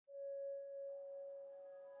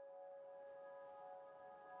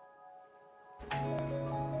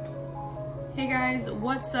Hey guys,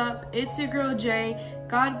 what's up? It's your girl Jay.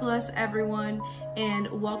 God bless everyone and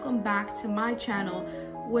welcome back to my channel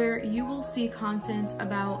where you will see content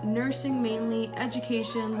about nursing mainly,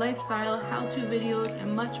 education, lifestyle, how-to videos,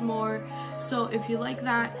 and much more. So if you like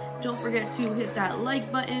that, don't forget to hit that like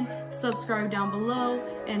button, subscribe down below,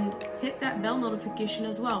 and hit that bell notification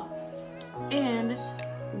as well. And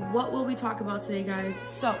what will we talk about today, guys?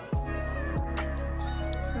 So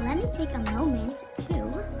let me take a moment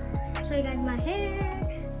to show you guys my hair.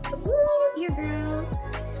 Your girl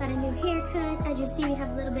got a new haircut. As you see, we have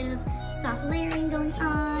a little bit of soft layering going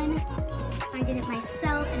on. I did it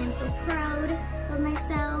myself and I'm so proud of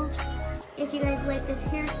myself. If you guys like this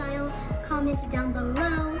hairstyle, comment down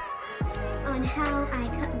below on how I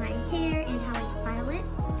cut my hair and how I style it.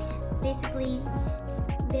 Basically,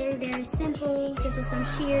 very, very simple, just with some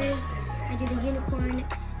shears. I do the unicorn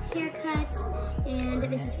haircut, and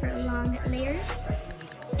this is for long layers.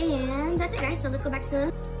 And that's it, guys. So let's go back to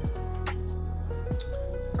the...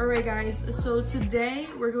 Alright guys, so today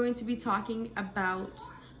we're going to be talking about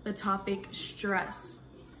the topic stress.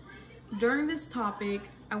 During this topic,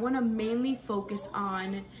 I want to mainly focus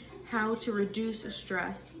on how to reduce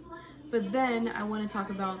stress, but then I want to talk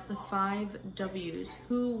about the 5 W's: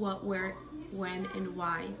 who, what, where, when, and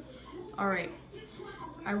why. Alright,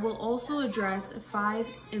 I will also address 5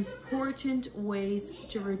 important ways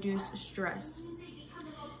to reduce stress.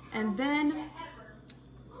 And then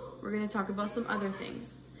we're going to talk about some other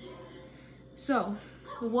things. So,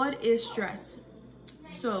 what is stress?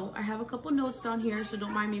 So, I have a couple notes down here, so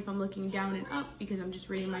don't mind me if I'm looking down and up because I'm just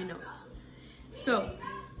reading my notes. So,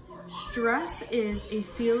 stress is a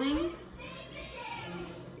feeling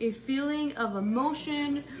of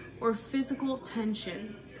emotion or physical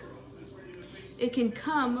tension. It can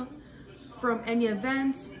come from any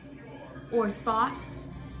event or thought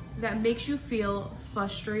that makes you feel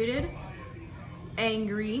frustrated,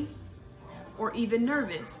 angry, or even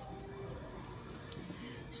nervous.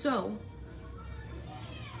 So,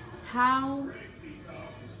 how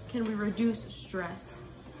can we reduce stress?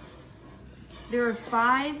 There are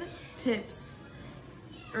 5 tips,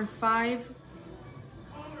 or 5,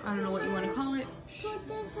 I don't know what you want to call it,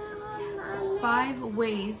 5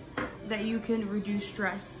 ways that you can reduce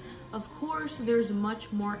stress. Of course, there's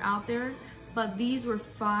much more out there, but these were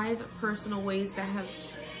 5 personal ways that have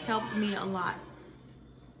helped me a lot.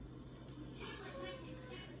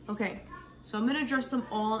 Okay, so I'm gonna address them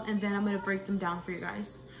all and then I'm gonna break them down for you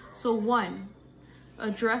guys. So 1,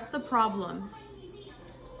 address the problem.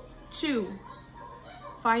 2,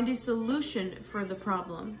 find a solution for the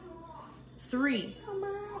problem. 3,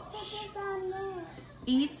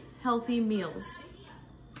 eat healthy meals.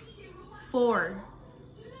 4,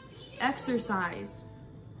 exercise.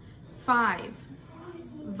 5,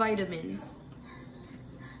 vitamins.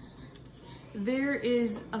 There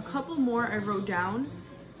is a couple more I wrote down,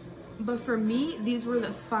 but for me, these were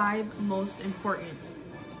the 5 most important.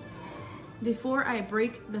 Before I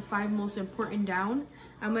break the 5 most important down,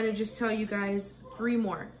 I'm gonna just tell you guys 3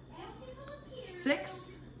 more.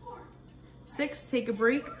 6, take a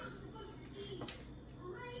break.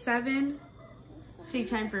 7, take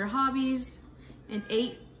time for your hobbies. And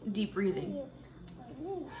 8, deep breathing.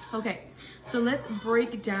 Okay, so let's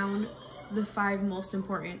break down the 5 most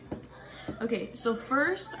important. Okay, so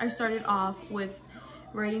first I started off with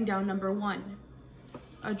writing down number 1,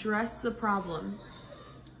 address the problem.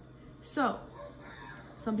 So,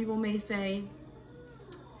 some people may say,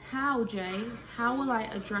 how, Jay? How will I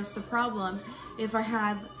address the problem if I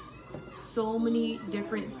have so many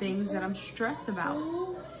different things that I'm stressed about?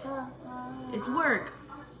 It's work,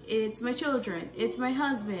 it's my children, it's my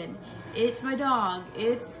husband, it's my dog,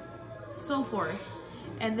 it's so forth.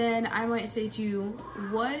 And then I might say to you,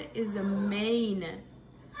 what is the main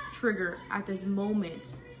trigger at this moment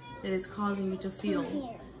that is causing you to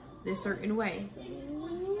feel this certain way?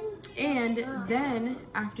 And then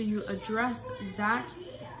after you address that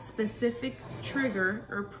specific trigger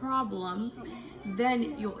or problem,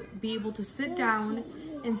 then you'll be able to sit down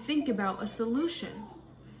and think about a solution.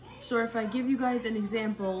 So if I give you guys an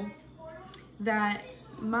example, that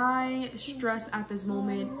my stress at this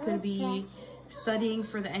moment could be studying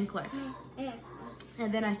for the NCLEX.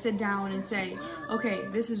 And then I sit down and say, okay,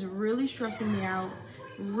 this is really stressing me out,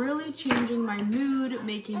 really changing my mood,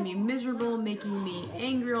 making me miserable, making me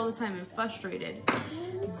angry all the time and frustrated.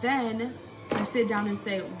 Then I sit down and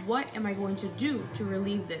say, what am I going to do to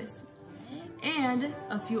relieve this? And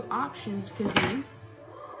a few options could be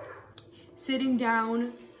sitting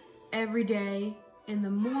down every day in the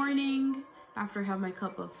morning after I have my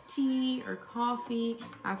cup of tea or coffee,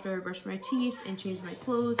 after I brush my teeth and change my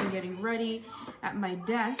clothes and getting ready at my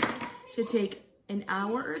desk to take an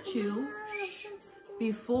hour or two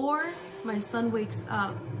before my son wakes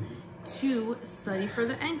up to study for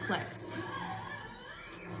the NCLEX.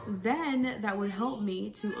 Then that would help me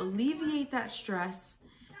to alleviate that stress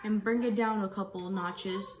and bring it down a couple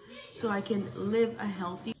notches so I can live a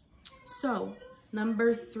healthy. So,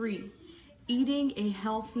 number 3, eating a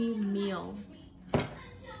healthy meal.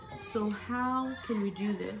 So how can we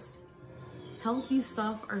do this? Healthy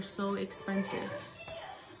stuff are so expensive.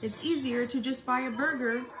 It's easier to just buy a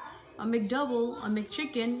burger, a McDouble, a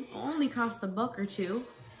McChicken, only cost $1 or $2.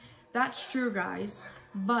 That's true, guys.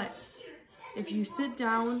 But if you sit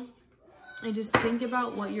down and just think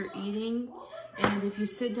about what you're eating, and if you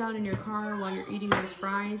sit down in your car while you're eating those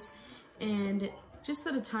fries and just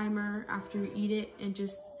set a timer after you eat it and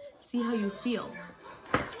just see how you feel.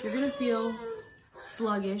 You're gonna feel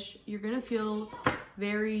sluggish. You're gonna feel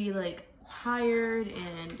very like tired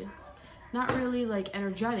and not really like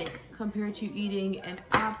energetic compared to eating an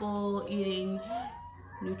apple, eating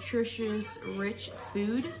nutritious, rich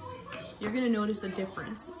food. You're gonna notice a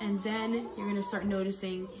difference, and then you're gonna start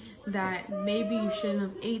noticing that maybe you shouldn't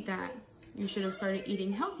have ate that. You should have started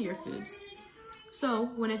eating healthier foods. So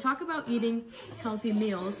when I talk about eating healthy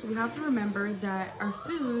meals, we have to remember that our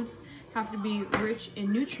foods have to be rich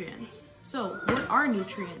in nutrients. So what are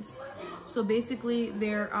nutrients? So basically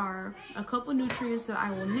there are a couple nutrients that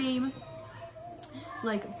I will name,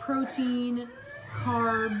 like protein,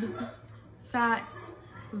 carbs, fats,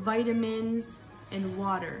 vitamins, and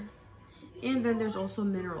water. And then there's also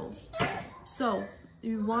minerals. So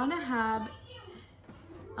you want to have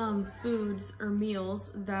foods or meals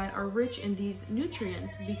that are rich in these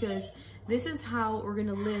nutrients, because this is how we're going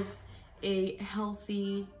to live a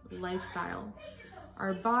healthy lifestyle.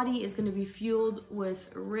 Our body is going to be fueled with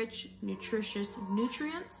rich, nutritious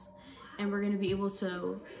nutrients, and we're going to be able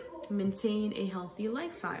to maintain a healthy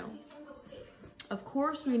lifestyle. Of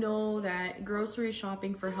course, we know that grocery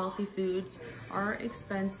shopping for healthy foods are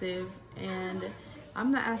expensive, and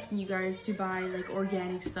I'm not asking you guys to buy like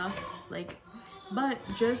organic stuff, but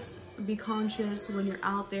just be conscious when you're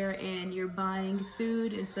out there and you're buying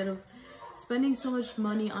food. Instead of spending so much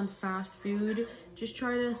money on fast food, just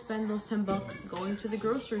try to spend those $10 going to the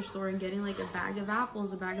grocery store and getting like a bag of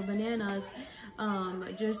apples, a bag of bananas,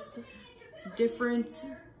 just different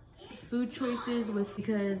food choices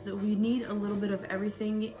because we need a little bit of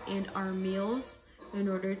everything in our meals in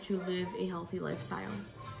order to live a healthy lifestyle.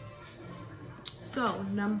 So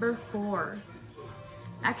number 4,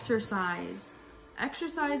 exercise.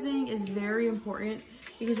 Exercising is very important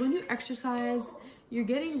because when you exercise, you're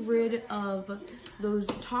getting rid of those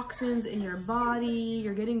toxins in your body.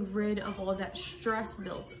 You're getting rid of all that stress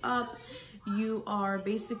built up. You are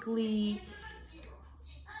basically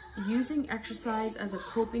using exercise as a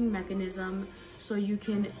coping mechanism so you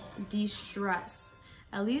can de-stress.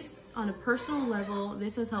 At least on a personal level,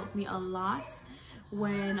 this has helped me a lot.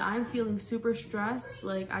 When I'm feeling super stressed,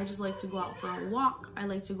 like I just like to go out for a walk. I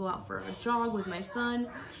like to go out for a jog with my son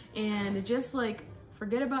and just like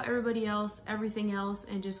forget about everybody else, everything else,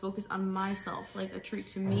 and just focus on myself, like a treat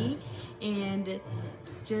to me, and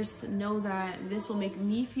just know that this will make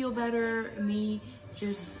me feel better, me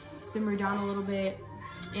just simmer down a little bit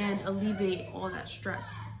and alleviate all that stress.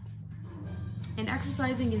 And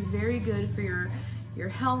exercising is very good for your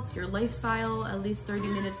health, your lifestyle. At least 30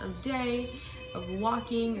 minutes a day of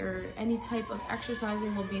walking or any type of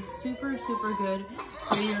exercising will be super good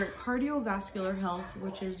for your cardiovascular health,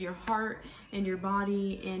 which is your heart and your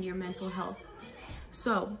body and your mental health.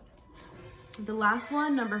 So the last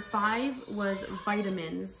one, number 5, was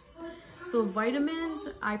vitamins. So vitamins,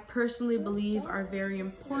 I personally believe, are very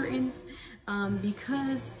important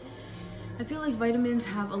because I feel like vitamins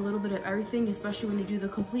have a little bit of everything, especially when you do the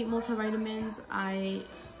complete multivitamins. I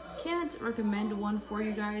can't recommend one for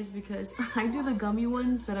you guys because I do the gummy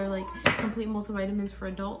ones that are like complete multivitamins for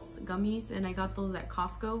adults, gummies, and I got those at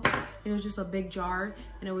Costco. It was just a big jar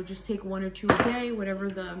and I would just take 1 or 2 a day, whatever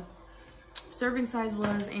the serving size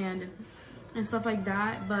was, and stuff like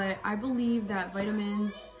that. But I believe that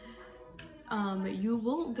vitamins, you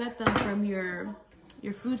will get them from your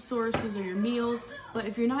food sources or your meals, but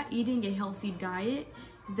if you're not eating a healthy diet,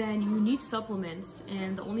 then you need supplements,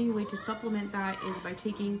 and the only way to supplement that is by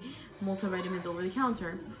taking multivitamins over the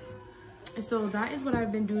counter. And so that is what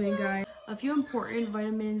I've been doing, guys. A few important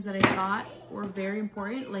vitamins that I thought were very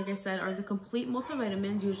important, like I said, are the complete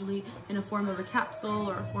multivitamins, usually in a form of a capsule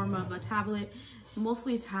or a form of a tablet,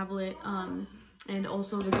 mostly a tablet, and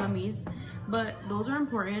also the gummies, but those are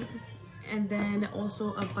important. and then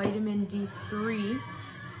also a vitamin D3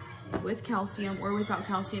 with calcium or without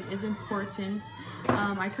calcium is important.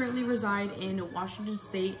 I currently reside in Washington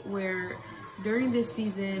State, where during this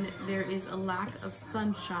season there is a lack of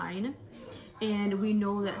sunshine, and we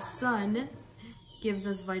know that sun gives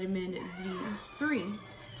us vitamin D3.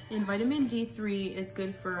 And vitamin D3 is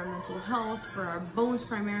good for our mental health, for our bones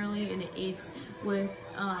primarily, and it aids with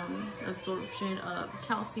absorption of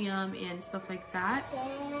calcium and stuff like that,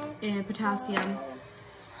 and potassium.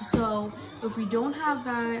 So if we don't have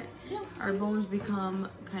that, our bones become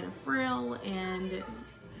kind of frail and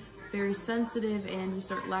very sensitive, and we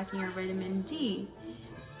start lacking our vitamin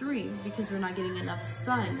D3 because we're not getting enough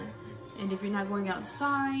sun. And if you're not going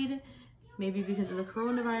outside, maybe because of the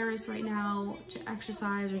coronavirus right now, to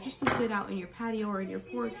exercise or just to sit out in your patio or in your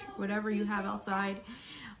porch, whatever you have outside,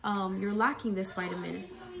 you're lacking this vitamin.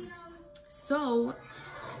 So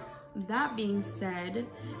that being said,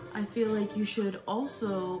 I feel like you should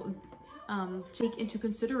also take into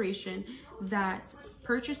consideration that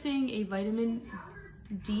purchasing a vitamin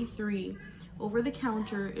D3 over the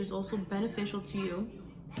counter is also beneficial to you.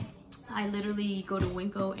 I literally go to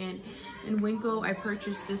Winco, and in Winco I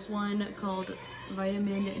purchased this one called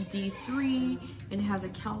vitamin D3, and it has a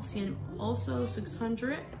calcium also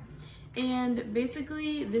 600, and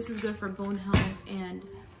basically this is good for bone health, and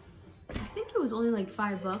I think it was only like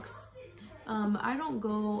 $5. I don't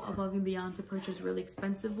go above and beyond to purchase really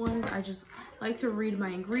expensive ones. I just like to read my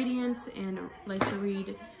ingredients and like to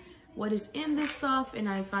read what is in this stuff, and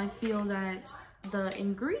if I feel that the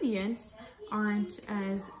ingredients aren't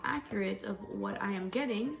as accurate of what I am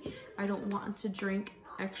getting, I don't want to drink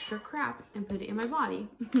extra crap and put it in my body.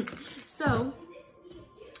 So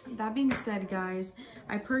that being said, guys,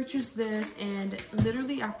 I purchased this, and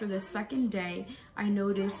literally after the second day I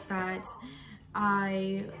noticed that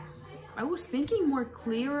I was thinking more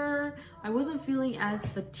clearer. I wasn't feeling as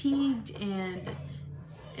fatigued, and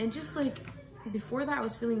just like before that I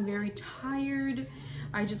was feeling very tired.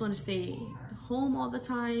 I just want to stay home all the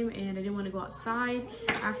time, and I didn't want to go outside.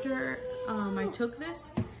 After I took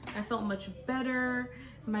this, I felt much better.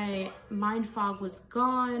 My mind fog was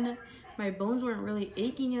gone. My bones weren't really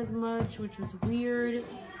aching as much, which was weird,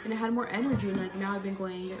 and I had more energy. And like now I've been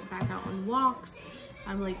going back out on walks.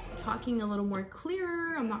 I'm like talking a little more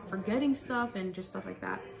clearer. I'm not forgetting stuff and just stuff like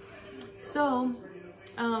that. So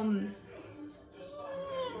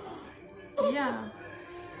yeah,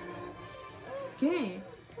 okay.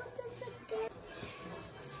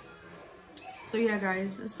 So yeah,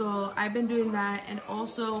 guys, so I've been doing that, and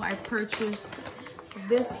also I purchased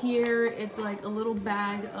this here. It's like a little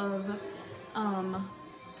bag of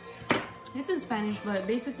it's in Spanish, but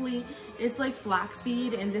basically it's like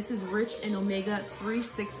flaxseed, and this is rich in omega-3,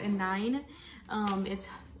 6, and 9.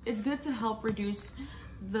 It's good to help reduce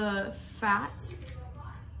the fats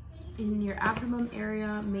in your abdomen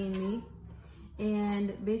area mainly,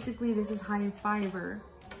 and basically this is high in fiber.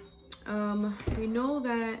 We know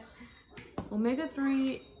that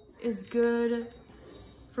omega-3 is good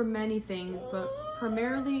for many things, but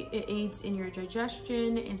primarily it aids in your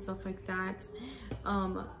digestion and stuff like that.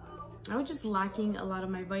 I was just lacking a lot of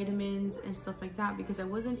my vitamins and stuff like that because I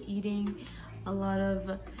wasn't eating a lot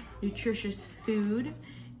of nutritious food.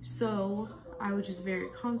 So I was just very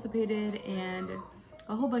constipated and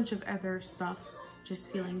a whole bunch of other stuff,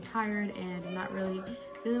 just feeling tired and not really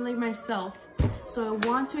feeling like myself. So I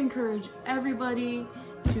want to encourage everybody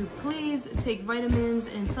to please take vitamins,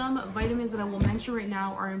 and some vitamins that I will mention right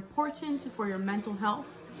now are important for your mental health,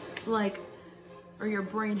 or your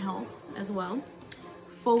brain health as well.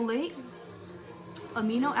 Folate,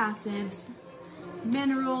 amino acids,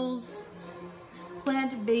 minerals,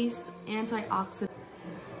 plant-based antioxidants.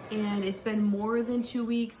 And it's been more than 2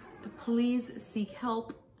 weeks. Please seek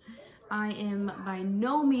help. I am by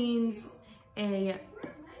no means a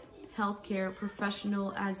healthcare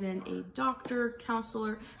professional, as in a doctor,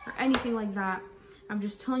 counselor, or anything like that. I'm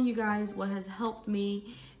just telling you guys what has helped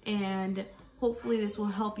me, and hopefully this will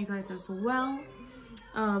help you guys as well.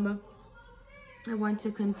 I want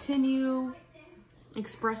to continue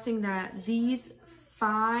expressing that these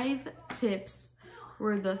 5 tips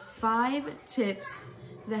were the 5 tips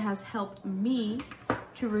that has helped me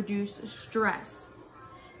to reduce stress.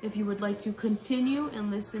 If you would like to continue and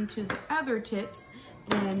listen to the other tips,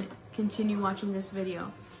 then continue watching this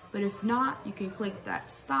video. But if not, you can click that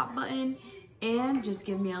stop button and just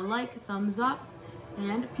give me a like, thumbs up,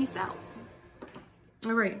 and peace out.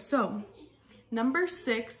 All right, so number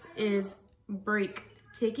 6 is break.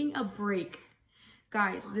 Taking a break.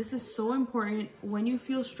 Guys, this is so important when you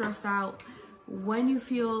feel stressed out, when you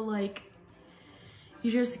feel like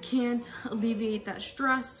you just can't alleviate that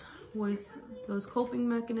stress, with those coping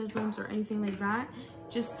mechanisms or anything like that,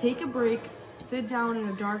 just take a break, sit down in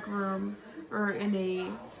a dark room or in a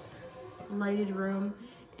lighted room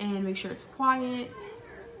and make sure it's quiet.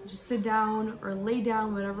 Just sit down or lay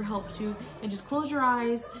down, whatever helps you, and just close your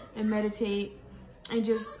eyes and meditate, and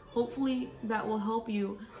just hopefully that will help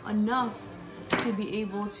you enough to be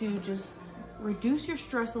able to just reduce your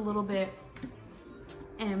stress a little bit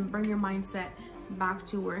and bring your mindset back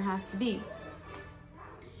to where it has to be.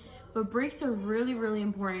 But breaks are really, really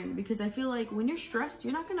important, because I feel like when you're stressed,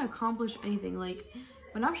 you're not going to accomplish anything. Like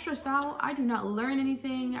when I'm stressed out, I do not learn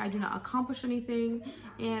anything, I do not accomplish anything,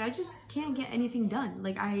 and I just can't get anything done.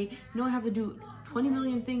 Like I know I have to do 20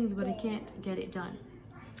 million things, but I can't get it done.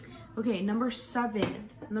 Okay, number seven.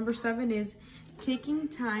 Number 7 is taking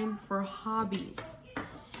time for hobbies.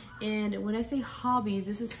 And when I say hobbies,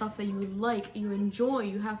 this is stuff that you like, you enjoy,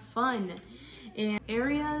 you have fun. And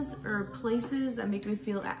areas or places that make me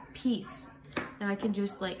feel at peace, that I can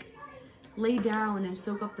just like lay down and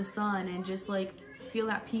soak up the sun and just like feel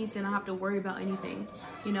at peace and not have to worry about anything,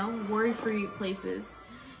 you know, worry-free places.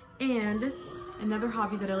 And another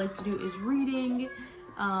hobby that I like to do is reading.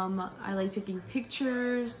 I like taking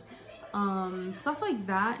pictures, stuff like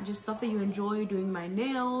that, just stuff that you enjoy, doing my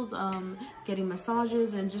nails, getting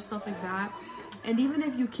massages and just stuff like that. And even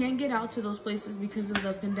if you can't get out to those places because of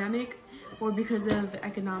the pandemic or because of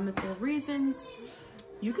economical reasons,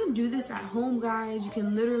 you can do this at home, guys. You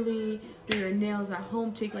can literally do your nails at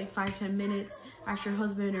home, take like 5-10 minutes, ask your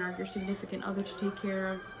husband or your significant other to take care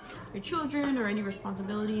of your children or any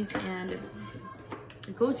responsibilities, and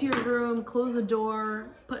go to your room, close the door,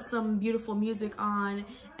 put some beautiful music on,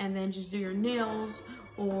 and then just do your nails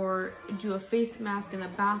or do a face mask in the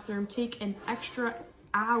bathroom. Take an extra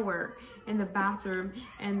hour in the bathroom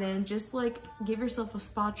and then just like give yourself a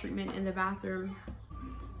spa treatment in the bathroom.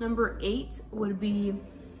 Number 8 would be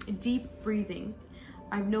deep breathing.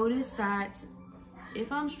 I've noticed that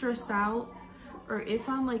if I'm stressed out, or if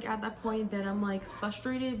I'm like at that point that I'm like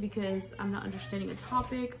frustrated because I'm not understanding a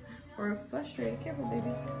topic, or frustrated, careful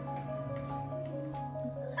baby,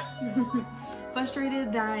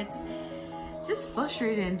 frustrated, that just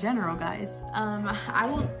frustrated in general, guys.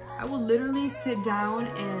 I will literally sit down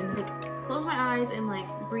and like close my eyes and like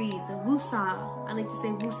breathe. The woosah. I like to say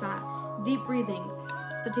woosah. Deep breathing.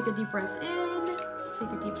 So take a deep breath in,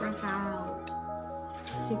 take a deep breath out.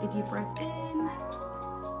 Take a deep breath in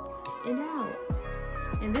and out.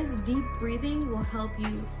 And this deep breathing will help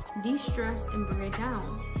you de-stress and bring it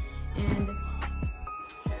down. And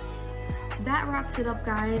that wraps it up,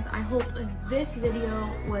 guys. I hope this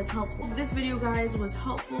video was helpful. This video, guys, was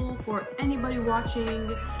helpful for anybody watching,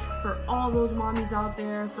 for all those mommies out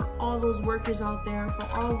there, for all those workers out there,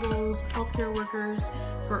 for all those healthcare workers,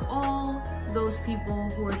 for all those people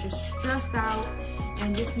who are just stressed out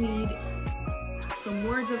and just need some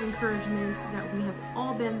words of encouragement that we have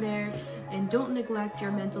all been there. And don't neglect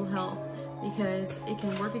your mental health, because it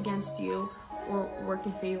can work against you or work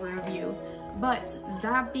in favor of you. But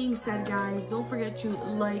that being said, guys, don't forget to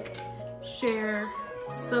like, share,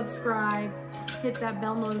 subscribe, hit that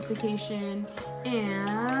bell notification,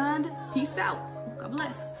 and peace out. God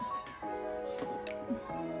bless.